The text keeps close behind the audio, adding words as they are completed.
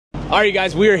All right, you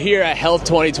guys, we are here at Health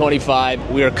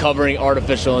 2025. We are covering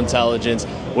artificial intelligence.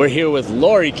 We're here with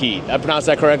Lorikeet. I pronounced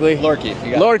that correctly? Lorikeet.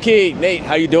 Lorikeet. Nate,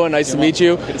 how you doing? Nice to meet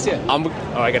you. Good to see you.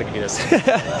 I gotta give you this.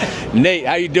 Nate,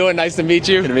 how you doing? Nice to meet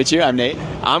you. Good to meet you. I'm Nate.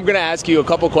 I'm gonna ask you a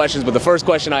couple questions, but the first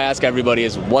question I ask everybody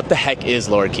is, what the heck is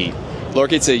Lorikeet?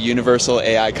 Lorikeet's a universal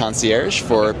AI concierge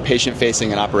for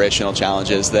patient-facing and operational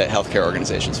challenges that healthcare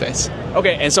organizations face.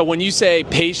 Okay, and so when you say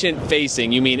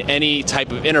patient-facing, you mean any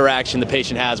type of interaction the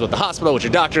patient has with the hospital, with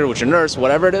your doctor, with your nurse,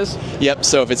 whatever it is? Yep,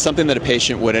 so if it's something that a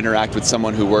patient would interact with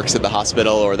someone who works at the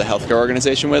hospital or the healthcare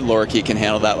organization with, Lorikeet can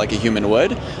handle that like a human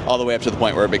would, all the way up to the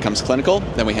point where it becomes clinical,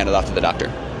 then we hand it off to the doctor.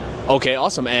 Okay,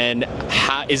 awesome. And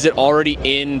is it already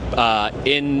in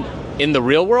the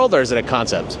real world, or is it a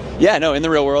concept? Yeah, no, in the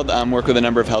real world, work with a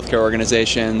number of healthcare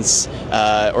organizations,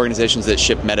 organizations that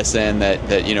ship medicine,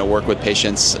 that work with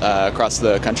patients across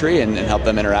the country and help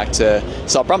them interact to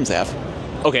solve problems they have.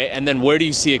 Okay, and then where do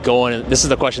you see it going? This is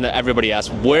the question that everybody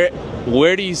asks.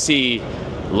 Where do you see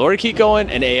Lorikeet going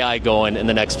and AI going in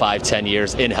the next 5-10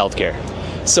 years in healthcare?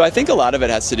 So I think a lot of it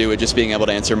has to do with just being able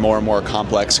to answer more and more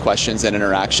complex questions and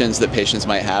interactions that patients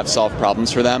might have, solve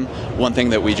problems for them. One thing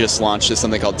that we just launched is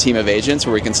something called Team of Agents,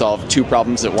 where we can solve 2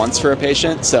 problems at once for a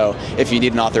patient. So if you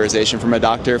need an authorization from a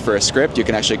doctor for a script, you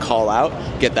can actually call out,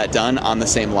 get that done on the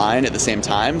same line at the same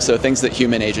time. So things that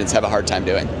human agents have a hard time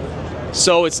doing.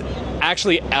 So it's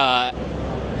actually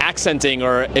accenting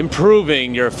or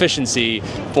improving your efficiency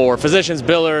for physicians,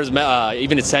 billers,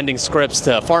 even sending scripts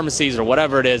to pharmacies or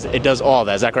whatever it is. It does all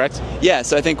that. Is that correct? Yeah,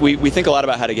 so I think we think a lot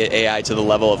about how to get AI to the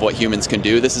level of what humans can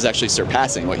do. This is actually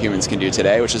surpassing what humans can do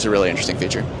today, which is a really interesting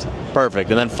feature. Perfect.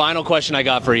 And then final question I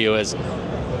got for you is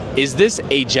this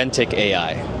agentic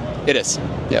AI? It is.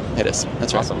 Yep, it is.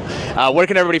 That's right. Awesome. Where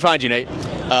can everybody find you, Nate?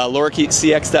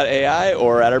 LorikeetCX.ai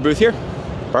or at our booth here.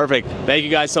 Perfect. Thank you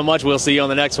guys so much. We'll see you on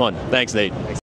the next one. Thanks, Nate.